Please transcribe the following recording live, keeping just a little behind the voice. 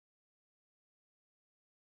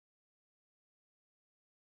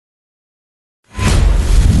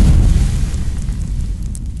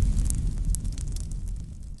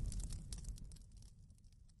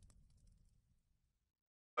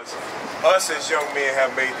us as young men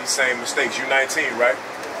have made these same mistakes. You're 19, right?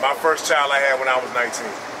 My first child I had when I was 19.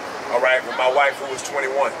 All right, with my wife who was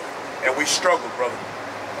 21. And we struggled, brother.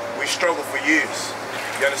 We struggled for years.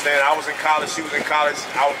 You understand? I was in college, she was in college.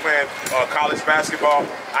 I was playing college basketball.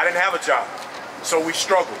 I didn't have a job. So we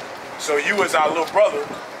struggled. So you as our little brother,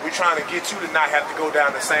 we trying to get you to not have to go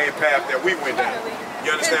down the same path that we went down.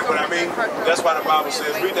 You understand what I mean? That's why the Bible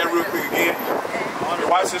says, read that real quick again.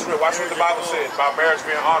 Watch this, watch what the Bible says about marriage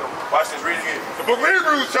being honorable. Watch this, read it again. The book of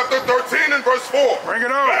Hebrews chapter 13 and verse 4. Bring it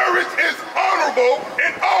on. Marriage is honorable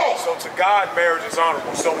in all. So to God, marriage is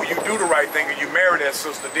honorable. So when you do the right thing and you marry that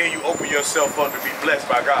sister, then you open yourself up to be blessed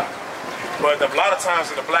by God. But a lot of times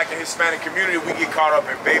in the black and Hispanic community, we get caught up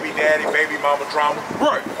in baby daddy, baby mama drama.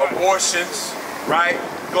 Right. Abortions, right?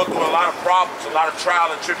 Go through a lot of problems, a lot of trial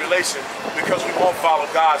and tribulation because we won't follow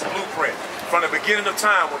God's blueprint. From the beginning of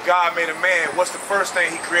time, when God made a man, what's the first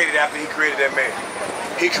thing he created after he created that man?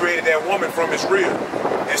 He created that woman from his rib.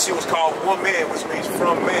 And she was called woman, which means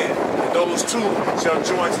from man. And those two shall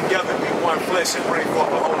join together and be one flesh and bring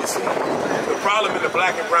forth a holy seed. The problem in the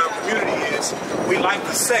black and brown community is we like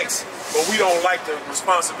the sex, but we don't like the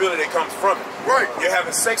responsibility that comes from it. Right. You're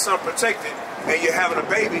having sex unprotected and you're having a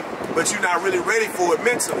baby, but you're not really ready for it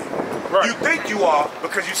mentally. Right. You think you are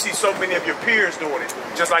because you see so many of your peers doing it.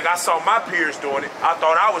 Just like I saw my peers doing it, I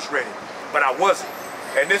thought I was ready, but I wasn't.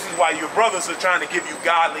 And this is why your brothers are trying to give you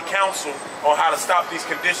godly counsel on how to stop these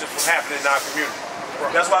conditions from happening in our community.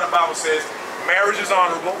 Right. That's why the Bible says marriage is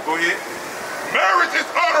honorable. Go ahead. Marriage is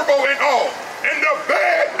honorable in all, and the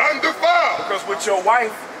bed undefiled. Because with your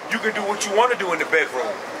wife, you can do what you want to do in the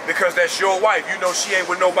bedroom. Because that's your wife. You know she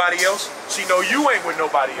ain't with nobody else. She know you ain't with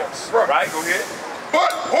nobody else. Right? Go ahead. But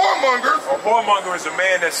whoremongers. A whoremonger is a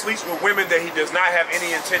man that sleeps with women that he does not have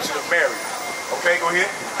any intention of marrying. Okay, go ahead.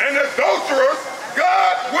 And adulterers,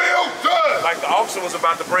 God will judge. Like the officer was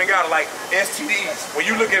about to bring out, like STDs. When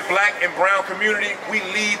you look at black and brown community, we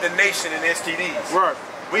lead the nation in STDs. Right.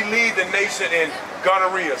 We lead the nation in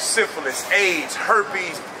gonorrhea, syphilis, AIDS,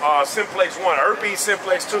 herpes, simplex 1, herpes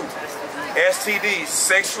simplex 2, STDs,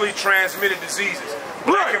 sexually transmitted diseases.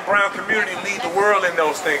 Black and brown community lead the world in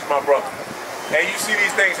those things, my brother. And you see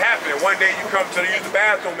these things happening. One day you come to use the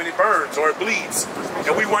bathroom and it burns or it bleeds.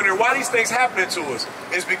 And we wonder why these things happening to us.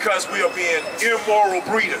 It's because we are being immoral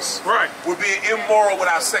breeders. Right. We're being immoral with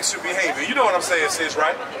our sexual behavior. You know what I'm saying, sis,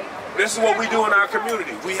 right? This is what we do in our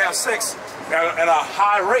community. We have sex at a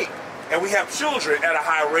high rate. And we have children at a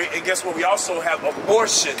high rate. And guess what? We also have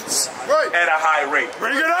abortions at a high rate.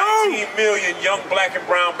 Bring it on! 19 million young black and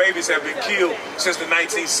brown babies have been killed since the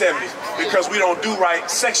 1970s because we don't do right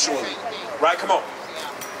sexually. Right, come on.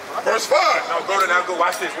 Verse 5. Now go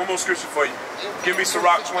watch this. One more scripture for you. Give me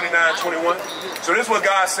Sirach 29:21. So this is what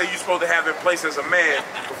God said you're supposed to have in place as a man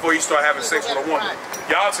before you start having sex with a woman.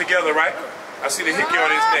 Y'all together, right? I see the hickey on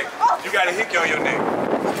his neck. You got a hickey on your neck.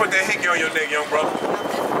 Who put that hickey on your neck, young brother?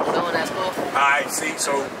 No one that's cool. Alright, see,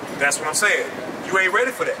 so that's what I'm saying. You ain't ready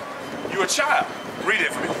for that. You a child. Read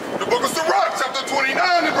it for me. The book of Sirach, chapter 29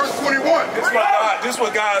 and verse 21. This is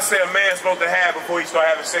what God said a man's supposed to have before he start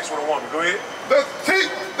having sex with a woman. Go ahead. The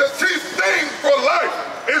chief thing for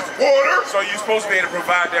life is water. So you're supposed to be able to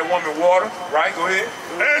provide that woman water, right? Go ahead.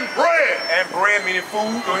 And bread. And bread meaning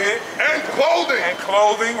food. Go ahead. And clothing. And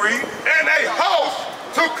clothing, read. And a house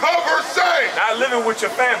to cover shame. Not living with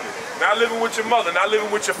your family. Not living with your mother. Not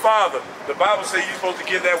living with your father. The Bible says you're supposed to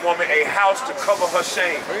give that woman a house to cover her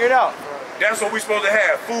shame. Bring it out. That's what we're supposed to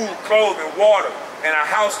have. Food, clothing, water, and a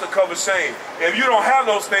house to cover shame. If you don't have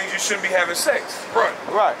those things, you shouldn't be having sex. Right.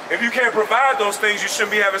 Right. If you can't provide those things, you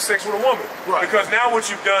shouldn't be having sex with a woman. Right. Because now what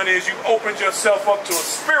you've done is you've opened yourself up to a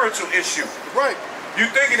spiritual issue. Right. You're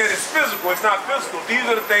thinking that it's physical. It's not physical. These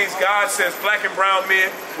are the things God says black and brown men,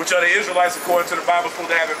 which are the Israelites according to the Bible, supposed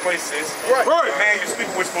to have in places. Right. The man you're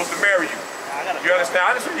sleeping with is supposed to marry you. You understand?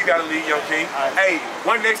 I understand you got to lead, young king. Hey,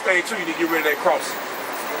 one next thing too, you need to get rid of that cross.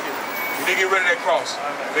 You need to get rid of that cross.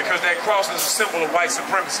 Because that cross is a symbol of white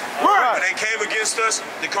supremacy. Right. When they came against us,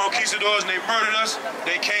 the conquistadors, and they murdered us,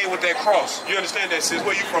 they came with that cross. You understand that, sis?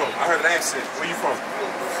 Where you from? I heard an accent. Where you from?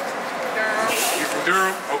 You from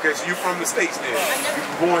Durham? Okay, so you from the States then. You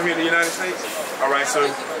born here in the United States? All right, so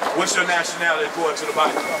what's your nationality according to the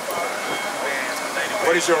Bible?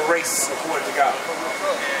 What is your race according to God?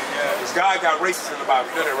 Because God got races in the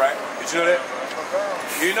Bible. You know that, right? Did you know that?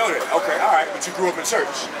 You know that? Okay, all right. But you grew up in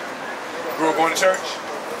church. Grew up going to church?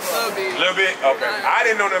 A little bit? Okay. I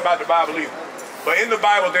didn't know nothing about the Bible either. But in the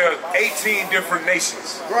Bible, there are 18 different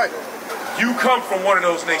nations. Right. You come from one of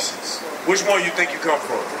those nations. Which one you think you come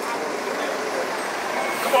from?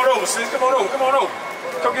 Come on over, sis. Come on over. Come on over.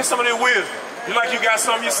 Come get some of that wisdom. You like you got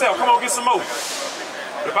some yourself. Come on, get some more.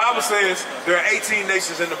 The Bible says there are 18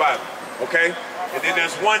 nations in the Bible, okay? And then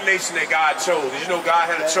there's one nation that God chose. Did you know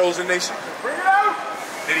God had a chosen nation? Bring it out.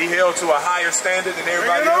 That he held to a higher standard than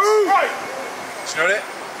everybody else? Right. Did you know that?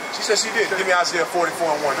 She said she did. Give me Isaiah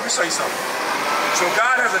 44:1. Let me show you something. So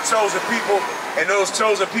God has a chosen people, and those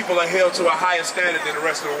chosen people are held to a higher standard than the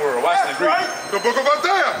rest of the world. Watch this. Read. The book of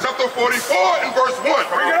Isaiah, chapter 44 and verse 1.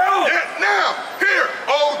 Bring it out. Yet now, hear,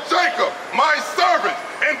 O Jacob, my servant,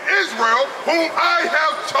 and Israel, whom I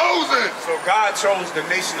have chosen. So God chose the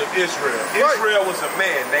nation of Israel. Israel was a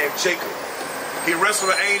man named Jacob. He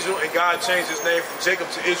wrestled an angel, and God changed his name from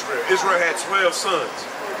Jacob to Israel. Israel had 12 sons.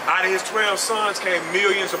 Out of his 12 sons came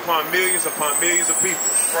millions upon millions upon millions of people.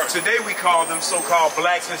 Today we call them so-called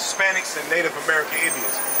blacks, Hispanics, and Native American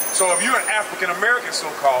Indians. So if you're an African American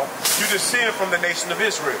so-called, you descend from the nation of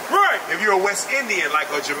Israel. Right. If you're a West Indian, like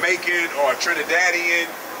a Jamaican or a Trinidadian,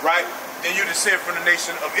 right, then you descend from the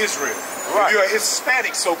nation of Israel. Right. If you're a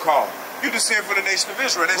Hispanic so-called, you descend from the nation of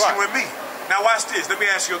Israel. That's you and me. Now watch this. Let me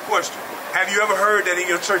ask you a question. Have you ever heard that in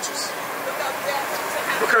your churches?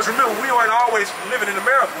 Because remember, we weren't always living in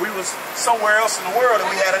America. We was somewhere else in the world, and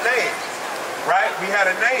we had a name, right? We had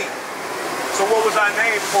a name. So what was our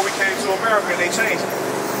name before we came to America, and they changed it?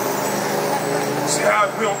 See how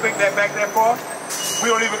we don't think that back that far?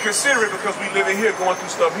 We don't even consider it because we live in here, going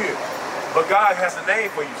through stuff here. But God has a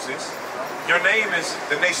name for you, sis. Your name is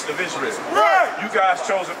the nation of Israel. Right. You guys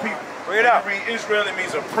chosen people. Bring it out. When you read Israel, it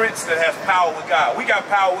means a prince that has power with God. We got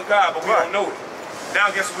power with God, but we don't know it.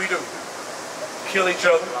 Now guess what we do? Kill each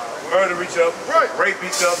other, murder each other, rape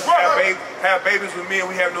each other, have babies with men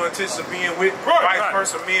we have no intention of being with, vice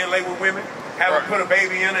versa, men lay with women, have them put a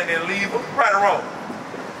baby in and then leave them, right or wrong.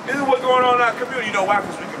 This is what's going on in our community. You know why?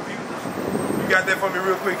 Because we confused. You got that for me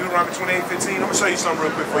real quick, Deuteronomy 28:15. I'm going to show you something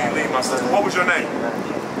real quick before you leave, my sister. What was your name?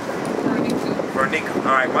 Vernica.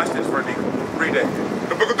 All right, watch this, Vernica. Read that.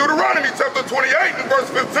 The book of Deuteronomy, chapter 28 and verse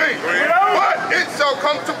 15. But it shall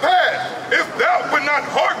come to pass, if thou wilt not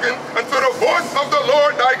hearken unto the voice of the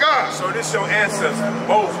Lord thy God. So this is your ancestor,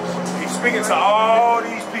 Moses. He's speaking to all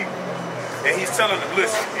these people. And he's telling them,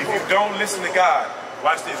 listen, if you don't listen to God,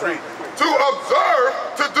 watch this, read. To observe,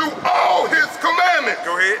 to do all his commandments.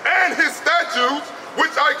 Go ahead. And his statutes,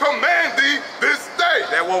 which I command thee this day.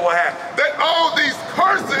 That what will happen? That all these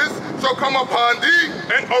curses shall come upon thee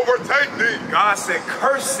and overtake thee. God said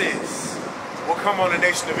curses will come on the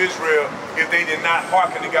nation of Israel if they did not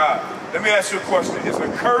hearken to God. Let me ask you a question. Is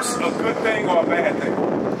a curse a good thing or a bad thing?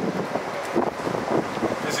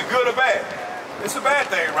 Is it good or bad? It's a bad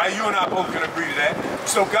thing, right? You and I both can agree to that.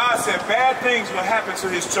 So God said bad things will happen to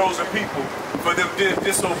his chosen people for them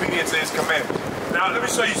disobedient to his commandments. Now let me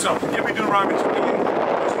show you something. Give me Deuteronomy 28.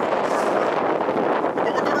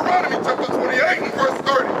 Book of Deuteronomy chapter 28 and verse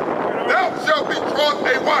 30. Thou shalt betroth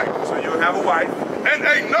a wife. So you'll have a wife. And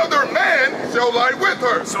another man shall lie with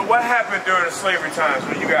her. So what happened during the slavery times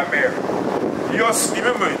when you got married?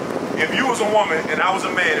 Remember, if you was a woman and I was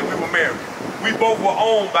a man and we were married, we both were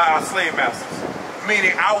owned by our slave masters.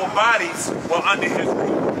 Meaning our bodies were under his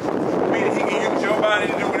rule. Meaning he can use your body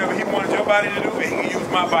to do whatever he wanted your body to do, and he can use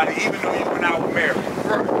my body even though you and I were married.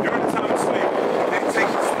 During the time of slavery, they take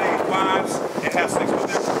the slave wives and have sex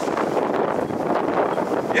with them.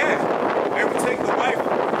 Yeah, they would take the wife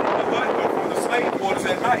from the slave quarters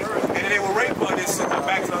at night, and then they would rape her and then send her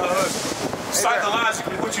back to her husband.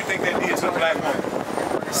 Psychologically, what you think that did to a black woman?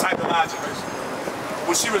 Psychologically.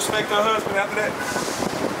 Would she respect her husband after that?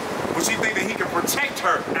 Would she think that he could protect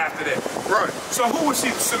her after that? Right. So who would she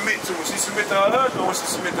submit to? Would she submit to her husband or would she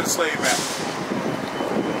submit to the slave master?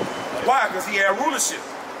 Why? Because he had rulership.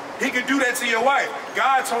 He could do that to your wife.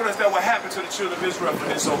 God told us that what happened to the children of Israel for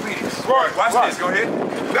disobedience. Right. Watch this. Go ahead.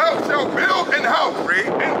 Thou shalt build an house,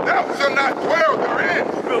 and thou shalt not dwell therein.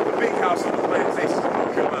 Who built the big house on the plantations of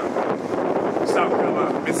North Carolina, South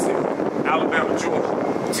Carolina, Mississippi, Alabama,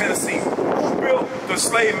 Georgia, Tennessee? Who built the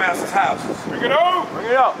slave master's houses? Bring it up. Bring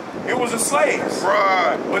it up. It was the slaves.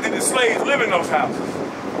 Right. But did the slaves live in those houses?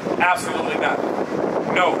 Absolutely not.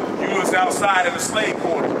 No. You was outside in the slave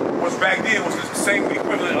quarter, which back then was the same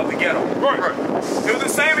equivalent of the ghetto. Right. It was the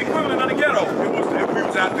same equivalent of the ghetto. We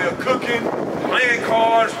was out there cooking, playing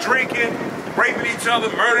cards, drinking, raping each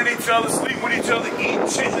other, murdering each other, sleeping with each other, eating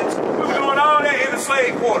chitlins. We were doing all that in the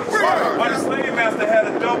slave quarters. Right. But the slave master had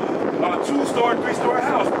a double, two-story, three-story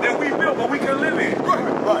house that we built, but we couldn't live in.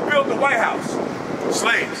 Right. Who built the White House?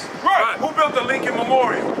 Slaves. Right. Who built the Lincoln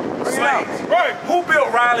Memorial? Slaves. Right. Who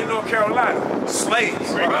built Raleigh, North Carolina?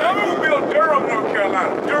 Slaves. Right. Who built Durham, North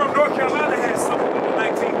Carolina? Durham, North Carolina had something in the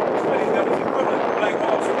 1920s that was equivalent to Black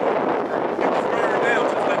Wall Street. It was burned down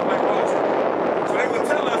just like Black Wall Street. So they would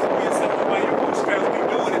tell us if we had something by your bootstraps, we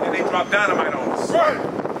doing it, and they dropped dynamite on us. Right.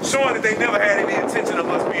 showing that they never had any intention of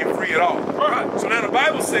us being free at all. Right. So now the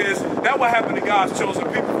Bible says that what happened to God's chosen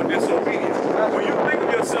people for disobedience. When you think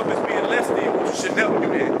of yourself as being less than, you should never do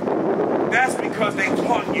that. That's because they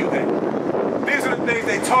taught you that. These are the things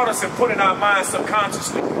they taught us and put in our minds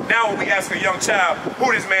subconsciously. Now when we ask a young child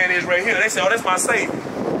who this man is right here, they say, oh, that's my Savior.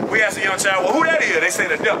 We ask a young child, well, who that is? They say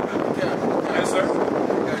the devil. Yes, sir.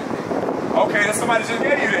 Okay, then somebody just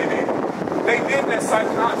gave you that then. They did that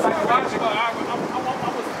psychological.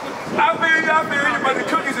 I feel you, but the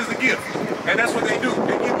cookies is the gift. And that's what they do.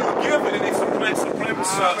 They give you a gift and then they supplant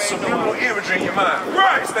subliminal imagery in your mind.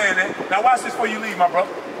 Right. Understand that? Now watch this before you leave, my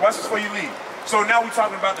brother. Watch this before you leave. So now we're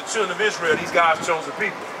talking about the children of Israel, these God's chosen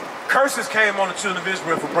people. Curses came on the children of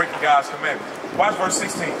Israel for breaking God's commandments. Watch verse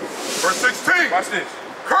 16. Verse 16. Watch this.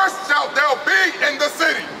 Cursed shalt thou be in the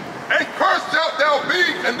city, and cursed shalt thou be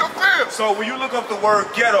in the field. So when you look up the word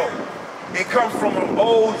ghetto, it comes from an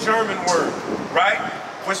old German word, right?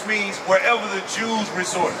 Which means wherever the Jews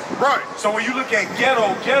resort. Right. So when you look at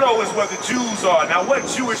ghetto, ghetto is where the Jews are. Now what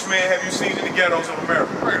Jewish man have you seen in the ghettos of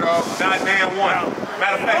America? Not damn one.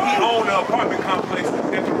 Matter of fact, he owned an apartment complex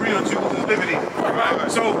that the real Jews is living in.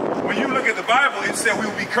 Right. So when you look at the Bible, it said we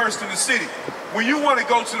will be cursed in the city. When you want to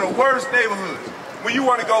go to the worst neighborhoods, when you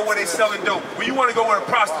want to go where they selling dope, when you want to go where the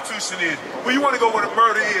prostitution is, when you want to go where the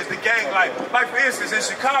murder is, the gang life. Like for instance, in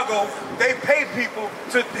Chicago, they pay people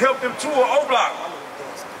to help them tour O-Block.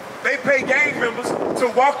 They pay gang members to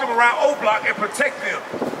walk them around O-Block and protect them.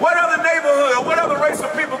 What other neighborhood or what other race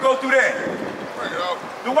of people go through that?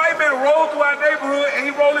 The white man rolled through our neighborhood and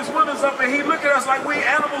he rolled his windows up and he looked at us like we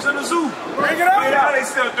animals in the zoo. Look at how they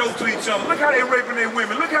sell dope to each other. Look how they raping their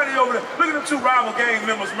women. Look how they over there. Look at them two rival gang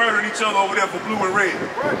members murdering each other over there for blue and red.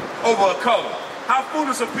 Over a color. How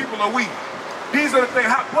foolish of people are we? These are the things.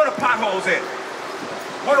 What are potholes at?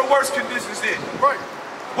 What are worse conditions at? Right.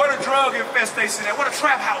 What a drug infestation at? What a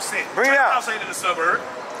trap house at? Bring it out. Trap house ain't in the suburb.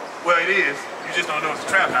 Well, it is. You just don't know it's a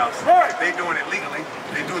trap house. Right. They doing it legally.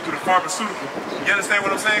 They do it through the pharmaceutical. You understand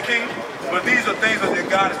what I'm saying, King? But these are things that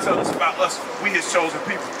God is telling us about us. We His chosen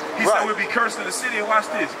people. He said we'll be cursed in the city, and watch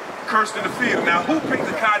this. Cursed in the field. Now, who picked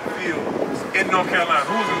the cotton field in North Carolina?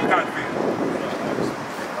 Who's in the cotton field?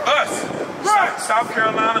 Us. Right. South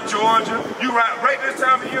Carolina, Georgia. You right this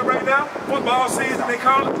time of year right now, football season they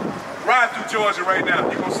call it. Ride through Georgia right now,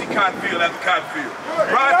 you're going to see cotton field after cotton field.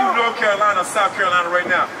 Ride through North Carolina, South Carolina right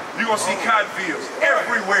now, you're going to see cotton fields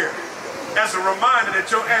everywhere. As a reminder that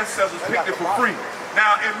your ancestors picked it for free.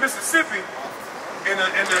 Now in Mississippi, in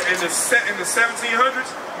the 1700s,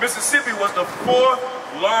 Mississippi was the 4th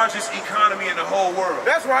largest economy in the whole world.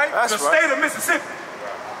 That's right. The state of Mississippi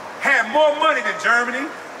had more money than Germany,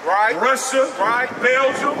 Russia,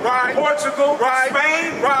 Belgium, Portugal,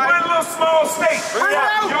 Spain, one little small state.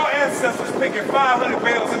 Your ancestors picking 500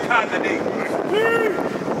 bales of cotton a day.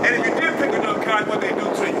 And if you did pick enough cotton, what they do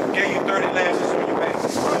to you? Gave you 30 lashes on your back.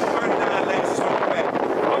 39 lashes on your back.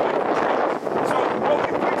 So what we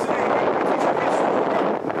preach today,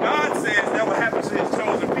 God says that will happen to His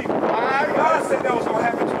chosen people. God said that was going to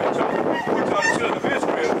happen to His chosen people, which are the children of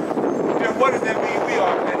Israel. Then what does that mean we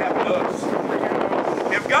are when that happened to us?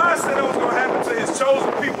 If God said it was going to happen to His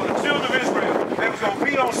chosen people, the children of Israel, they was going to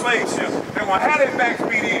be on slave ships, they were going to have their backs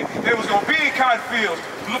beat in, they was going to be in cotton fields,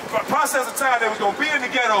 process of time, they was going to be in the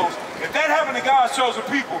ghettos. If that happened to God's chosen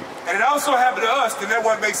people, and it also happened to us, then that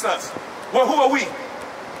what makes us. Well, who are we?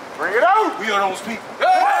 Bring it out. We are those people.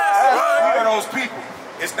 Yes. We are those people.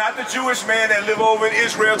 It's not the Jewish man that live over in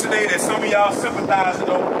Israel today that some of y'all sympathizing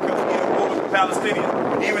over because he had war with the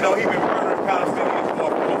Palestinians, even though he been murdering Palestinians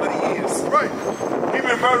for many years. Right. He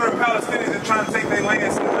been murdering Palestinians and trying to take their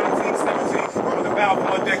land since 1917 with the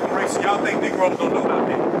Balfour Declaration. Y'all think Negroes don't know about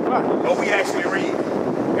that. Right. But we actually read.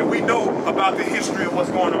 And we know about the history of what's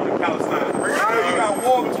going on in Palestine. You got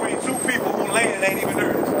war between two people who land ain't even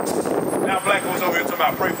theirs. Now black goes over here talking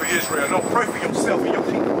about pray for Israel. No, pray for yourself and your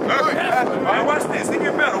people. Now watch this. It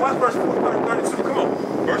get better. Watch verse 32. Come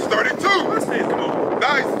on. Verse 32. Watch this. Come on.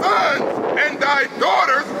 Thy sons and thy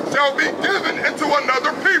daughters shall be given into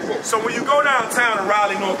another people. So when you go downtown to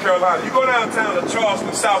Raleigh, North Carolina, you go downtown to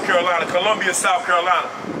Charleston, South Carolina, Columbia, South Carolina,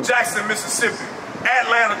 Jackson, Mississippi,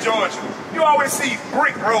 Atlanta, Georgia, you always see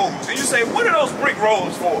brick roads. And you say, what are those brick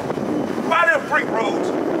roads for? Why them brick roads?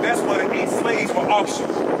 That's where the slaves were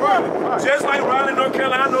auctioned. Right. Just like Raleigh, North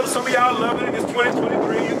Carolina, I know some of y'all love it. It's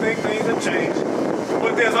 2023, you think things have changed.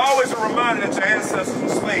 But there's always a reminder that your ancestors were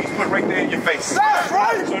slaves put right there in your face. That's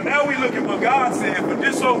right. So now we look at what God said. For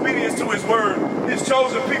disobedience to His word, His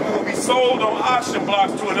chosen people will be sold on auction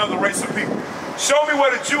blocks to another race of people. Show me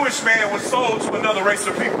where the Jewish man was sold to another race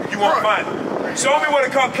of people. You won't find it. Show me what a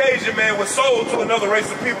Caucasian man was sold to another race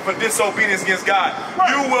of people for disobedience against God.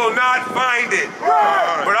 You will not find it.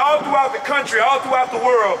 But all throughout the country, all throughout the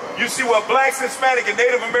world, you see what blacks, Hispanic, and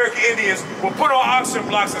Native American Indians were put on auction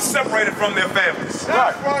blocks and separated from their families.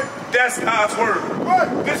 That's God's word.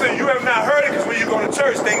 Listen, you have not heard it because when you go to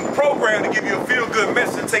church, they program to give you a feel-good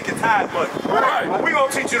message and take your tithe money. But we're going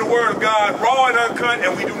to teach you the word of God, raw and uncut,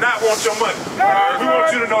 and we do not want your money. We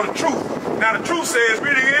want you to know the truth. Now the truth says,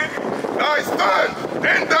 read it again. Thy sons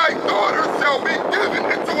and thy daughters shall be given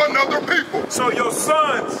into another people. So your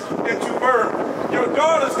sons that you birth, your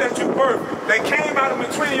daughters that you birth, they came out of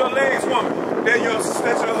between your legs, woman. That your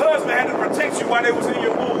husband had to protect you while they was in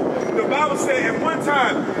your womb. The Bible said at one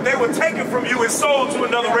time they were taken from you and sold to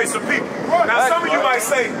another race of people. Now some of you might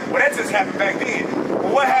say, well, that just happened back then.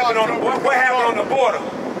 Well, what happened on the border?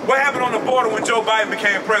 What happened on the border when Joe Biden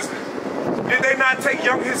became president? Did they not take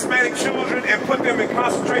young Hispanic children and put them in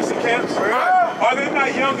concentration camps? Are there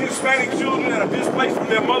not young Hispanic children that are displaced from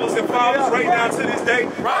their mothers and fathers right now to this day?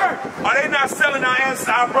 Are they not selling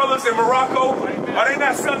our brothers in Morocco? Are they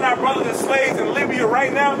not selling our brothers as slaves in Libya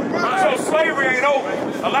right now? So slavery ain't over.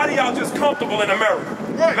 A lot of y'all just comfortable in America.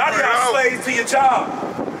 A lot of y'all slaves to your job.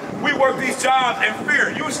 We work these jobs in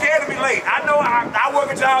fear. You scared to be late. I know I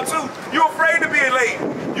work a job too. You afraid to be late.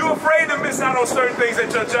 You afraid to miss out on certain things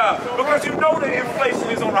at your job because you know that inflation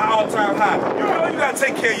is on an all-time high. You know you got to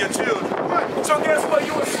take care of your children. So guess what?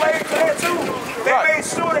 You a slave to that too. They made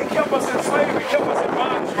sure they kept us in slavery, kept us in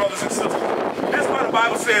bondage, brothers and sisters. That's why the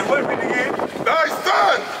Bible says, what did we again? Thy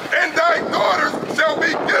sons and thy daughters shall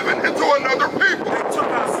be given into another people. They took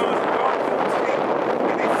our sons and daughters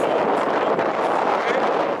and they sold them to another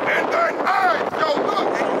people. And thine eyes shall look.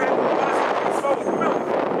 And you had to watch them be sold. Remember,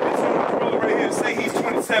 this is my brother right here. Say he's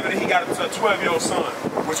 27 and he got a 12-year-old son,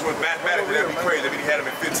 which would mathematically that'd be crazy if he had him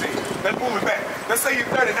at 15. Let's move it back. Let's say you're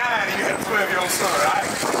 39 and you had a 12-year-old son, all right?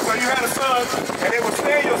 So you had a son and they would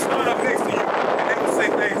stand your son up next to you and they would say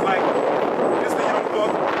things like, this is the young boy,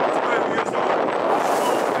 12 years old.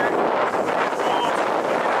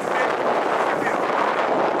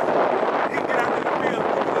 He get out in the field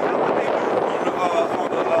and that's what they do on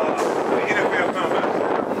the NFL combine.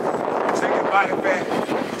 Check his body fat,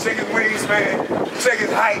 check his wingspan, check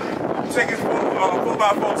his height, check his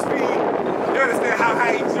football speed. You understand how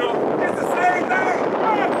high he jump? It's the same thing.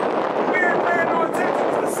 We ain't paying no attention.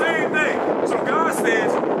 It's the same thing. So God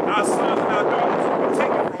says our sons and our daughters will be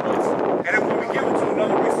taken from us. And then when we give it to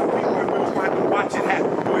another race of people, we're going to have to watch it happen.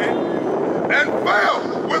 Go ahead. And fell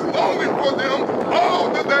with longing for them all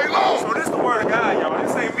the day long. So this is the word of God, y'all.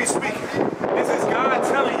 This ain't me speaking. This is God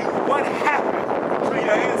telling you what happened to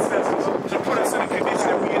your ancestors to put us in the condition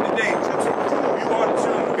that we in today to prove you are the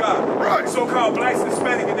children of God. Right. So-called blacks,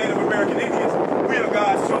 Hispanic, and Native American Indians, we are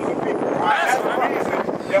God's chosen people. That's the reason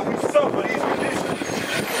that we suffer these conditions.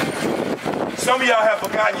 Some of y'all have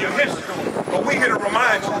forgotten your history, but we here to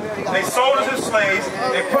remind you. They sold us as slaves.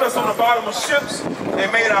 They put us on the bottom of ships. They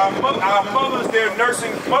made our mothers their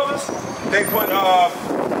nursing mothers. They put,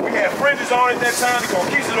 we had fringes on at that time. The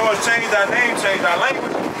conquistadors changed our name, changed our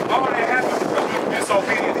language. All that happened because we were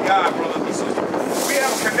disobedient to God, brothers and sisters. We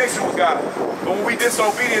have a connection with God. But when we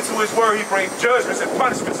disobedient to his word, he brings judgments and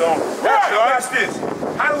punishments on us. Watch this.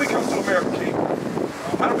 How do we come to America, King?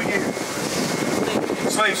 How do we get here?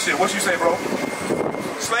 Slave ship. What you say, bro?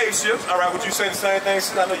 Slave ships. All right, would you say the same thing?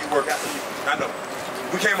 I know you work out. I know.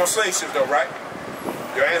 We came on slave ships, though, right?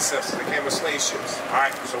 Your ancestors, they came on slave ships. All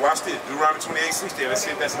right, so watch this. Deuteronomy 28:60. Let's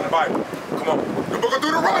see if that's in the Bible. Come on. The book of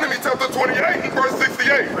Deuteronomy, chapter 28 and verse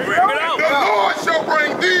 68. The Lord shall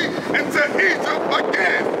bring thee into Egypt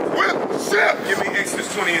again with ships. Give me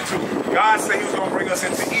Exodus 20 and 2. God said he was going to bring us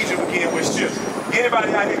into Egypt again with ships.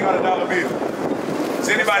 Anybody out here got a dollar bill? Does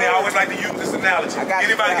anybody, I always like to use this analogy.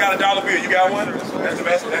 Anybody got a dollar bill? You got one? That's the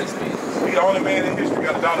best. He's the only man in history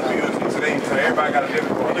got a dollar bill today. So everybody got a debit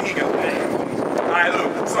card. Look, he got one. All right,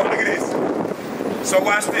 look. So look at this. So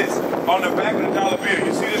watch this. On the back of the dollar bill,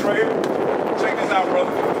 you see this right here? Check this out,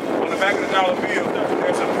 brother. On the back of the dollar bill,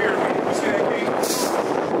 there's a pyramid. You see that, King?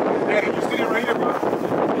 Hey, you see it right here, bro?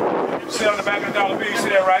 You see on the back of the dollar bill, you see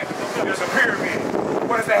that, right? There's a pyramid.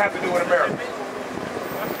 What does that have to do with America?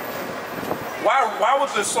 Why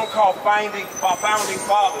was the so-called founding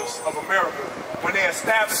fathers of America, when they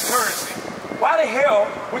established currency, why the hell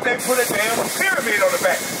would they put a damn pyramid on the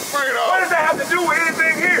back? What does that have to do with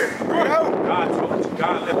anything here? God told you.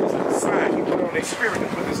 God left us as a sign. He put on their spirit to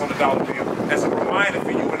put this on the dollar bill. That's a reminder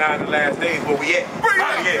for you and I in the last days where we at.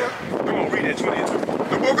 Come on, read that 22.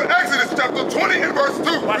 The book of Exodus, chapter 20 and verse 2.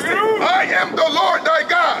 I am the Lord thy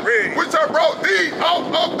God, which I brought thee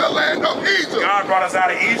out of the land of Egypt. God brought us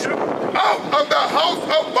out of Egypt. Out of the house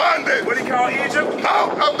of bondage. What do you call Egypt?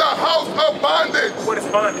 Out of the house of bondage. What is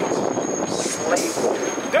bondage? Slavery.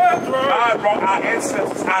 That's right. God brought our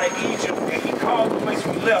ancestors out of Egypt, and he called the place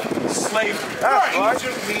we left slavery. That's right.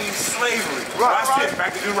 Egypt means slavery. Right. Watch this.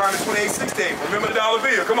 Back to Deuteronomy 28:16. Remember the dollar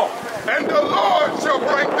bill. Come on. And the Lord shall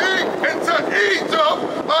bring thee into Egypt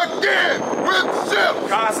again with ships.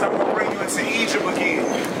 God said, I'm going to bring you into Egypt again.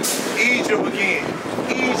 Egypt again.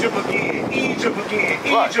 Egypt again. Egypt again.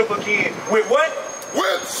 Egypt again. With what?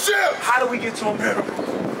 With ships. How do we get to America?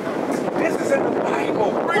 This is in the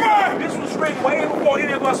Bible. Right. This was written way before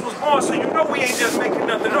any of us was born, so you know we ain't just making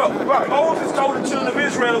nothing up. Right. Moses told the children of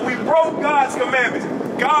Israel, we broke God's commandments.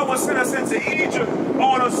 God will send us into Egypt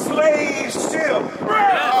on a slave ship.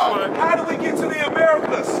 Right. How do we get to the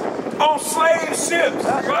Americas? On slave ships.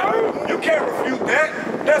 Right. You can't refute that.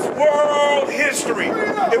 That's world history.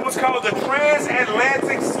 It was called the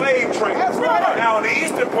transatlantic slave trade. Right. Now, in the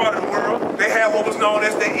eastern part of the world, they have what was known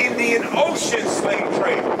as the Indian Ocean slave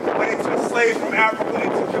trade. When they took slaves from Africa, they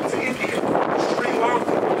took them to India, Sri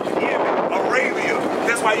Lanka, Yemen, Arabia.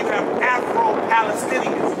 That's why you have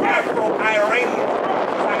Afro-Palestinians, Afro-Iranians.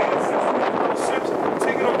 Ships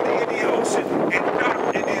taken over the Indian Ocean and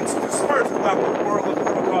docked and then dispersed throughout the world of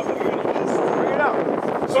what we call the Middle East. Bring it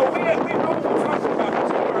out. So we know what we're talking about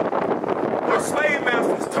this world. The slave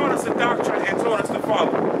masters taught us the doctrine and taught us to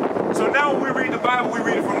follow. So now when we read the Bible, we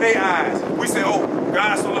read it from their eyes. We say, oh,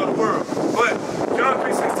 God so loved the world. But John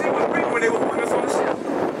 3:16 was written when they were putting us on the ship.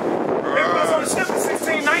 They put us on the ship in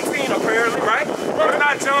 1619 apparently, right? It's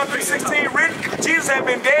not John 3:16 written. Jesus had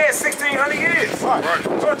been dead 1600 years. Right.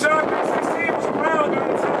 So John 3:16 was around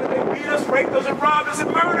during the time that they beat us, raped us, and robbed us, and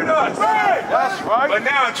murdered us. Right. That's right. But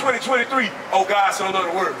now in 2023, oh, God so loved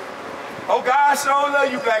the world. Oh, God so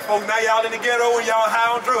love you black folks. Now y'all in the ghetto and y'all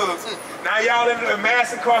high on drugs. Now y'all in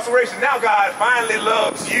mass incarceration. Now God finally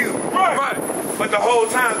loves you. Right. But the whole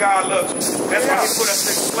time God loves you. That's why he put us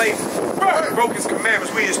in slavery. Right. We broke his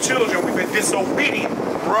commandments. We his children. We've been disobedient.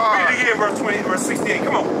 Right. Read it again, verse 20, verse 68.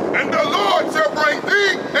 Come on. And the Lord shall bring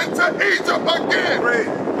thee into Egypt again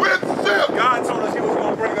with ships. God told us he was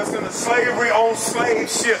going to bring us into slavery on slave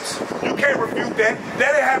ships. You can't refute that.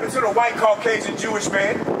 That didn't happen to the white Caucasian Jewish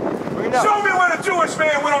man. Show me where the Jewish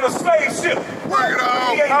man went on a slave ship. Bring it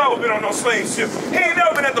on. He ain't never been on no slave ship. He ain't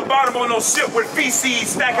never been at the bottom of no ship with feces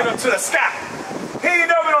stacking up to the sky. He ain't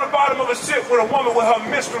never been on the bottom of a ship with a woman with her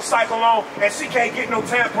menstrual cycle on and she can't get no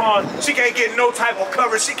tampon, she can't get no type of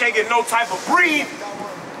cover, she can't get no type of breathe.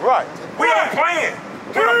 Right. We ain't playing.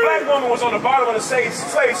 When a black woman was on the bottom of the slave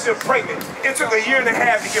ship pregnant, it took a year and a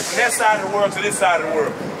half to get from that side of the world to this side of the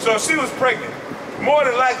world. So if she was pregnant, more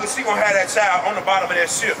than likely she gonna have that child on the bottom of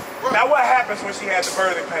that ship. Now what happens when she had the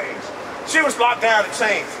birthing pains? She was locked down in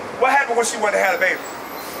chains. What happened when she wanted to have a baby?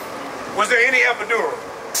 Was there any epidural?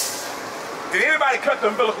 Did anybody cut the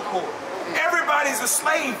umbilical cord? Everybody's a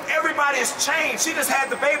slave. Everybody is chained. She just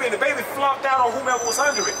had the baby and the baby flopped out on whomever was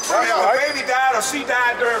under it. And if the baby died or she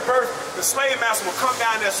died during birth, the slave master would come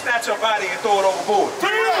down there, snatch her body and throw it overboard.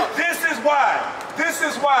 This is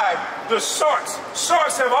why the sharks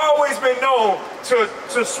have always been known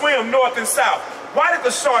to swim north and south. Why did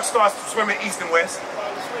the sharks start swimming east and west?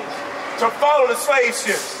 To follow the slave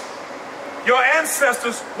ships. Your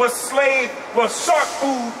ancestors were shark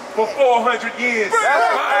food for 400 years.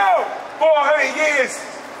 400 years.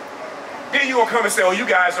 Then you gonna come and say, oh, you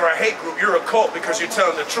guys are a hate group. You're a cult because you're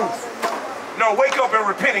telling the truth. No, wake up and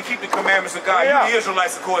repent and keep the commandments of God. You the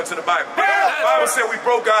Israelites according to the Bible. The Bible said we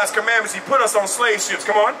broke God's commandments. He put us on slave ships.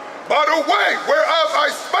 Come on. By the way, whereof I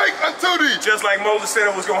spake unto thee. Just like Moses said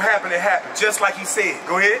it was going to happen, it happened. Just like he said.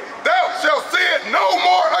 Go ahead. Thou shalt see it no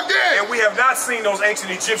more again. And we have not seen those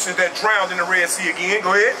ancient Egyptians that drowned in the Red Sea again.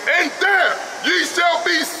 Go ahead. And there ye shall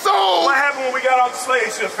be sold. What happened when we got off the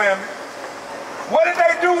slave ship, family? What did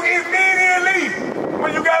they do immediately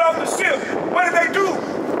when you got off the ship? What did they do?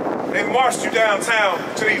 They marched you downtown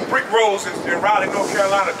to these brick roads in Raleigh, North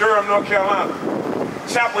Carolina, Durham, North Carolina,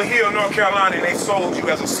 Chapel Hill, North Carolina, and they sold you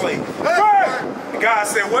as a slave. And God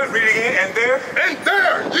said, what? Read it again. And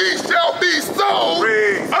there ye shall be sold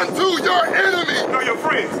unto your enemies. No, your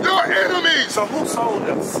friends. Your enemies. So who sold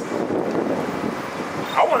us?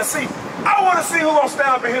 I want to see who gonna stand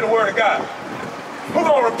up and hear the word of God. Who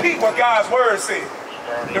gonna repeat what God's word said?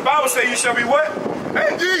 The Bible said you shall be what?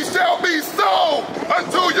 And ye shall be sold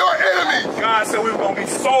unto your enemies. God said we were going to be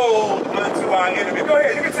sold unto our enemies. Go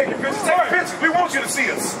ahead, you can take your pictures. Take your pictures. We want you to see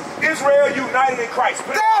us. Israel united in Christ.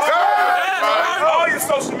 Put it All your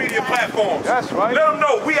social media platforms. That's right. Let them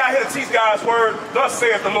know we out here to teach God's word. Thus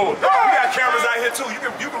saith the Lord. We got cameras out here too.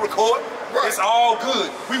 You can record. It's all good.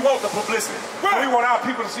 We want the publicity. We want our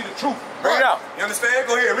people to see the truth. Bring it out. You understand?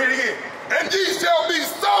 Go ahead. Read it again. And ye shall be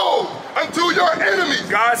sold unto your enemies.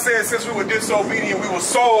 God said since we were disobedient, we were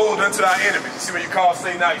sold unto our enemies. You see when you call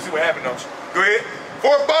Satan out, you see what happened, don't you? Go ahead.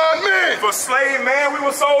 For bondmen. For slave man, we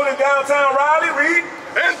were sold in downtown Raleigh. Read.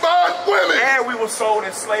 And bond women. And we were sold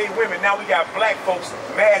in slave women. Now we got black folks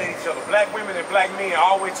mad at each other. Black women and black men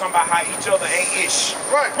always talking about how each other ain't ish.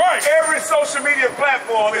 Right. Every social media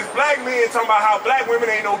platform is black men talking about how black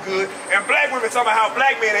women ain't no good, and black women talking about how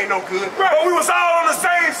black men ain't no good. But we was all on the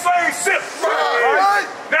same slave ship. Right.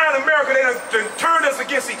 Now in America, they done turned us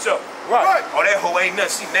against each other. Right. Oh, that hoe ain't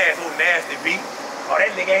nothing. She nasty, little nasty beat. Oh,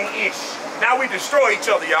 that nigga ain't ish. Now we destroy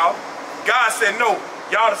each other, y'all. God said no.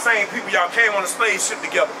 Y'all the same people, y'all came on a slave ship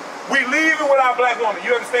together. We leaving with our black woman.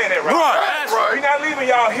 You understand that, right? That's right. We not leaving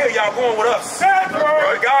y'all here, y'all going with us. That's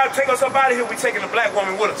right. When God take us up out of here, we taking the black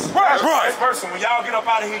woman with us. Right. That's person. When y'all get up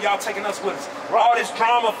out of here, y'all taking us with us. All this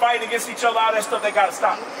drama, fighting against each other, all that stuff, they gotta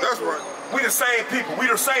stop. That's right. We the same people.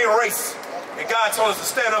 We the same race. And God told us to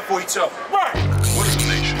stand up for each other. Right. What is a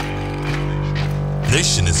nation?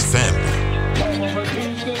 Nation is family.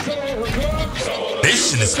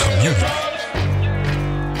 Nation is community.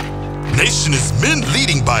 Nation is men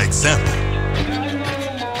leading by example.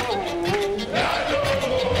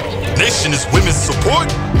 Nation is women's support.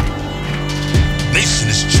 Nation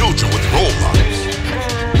is children with role models.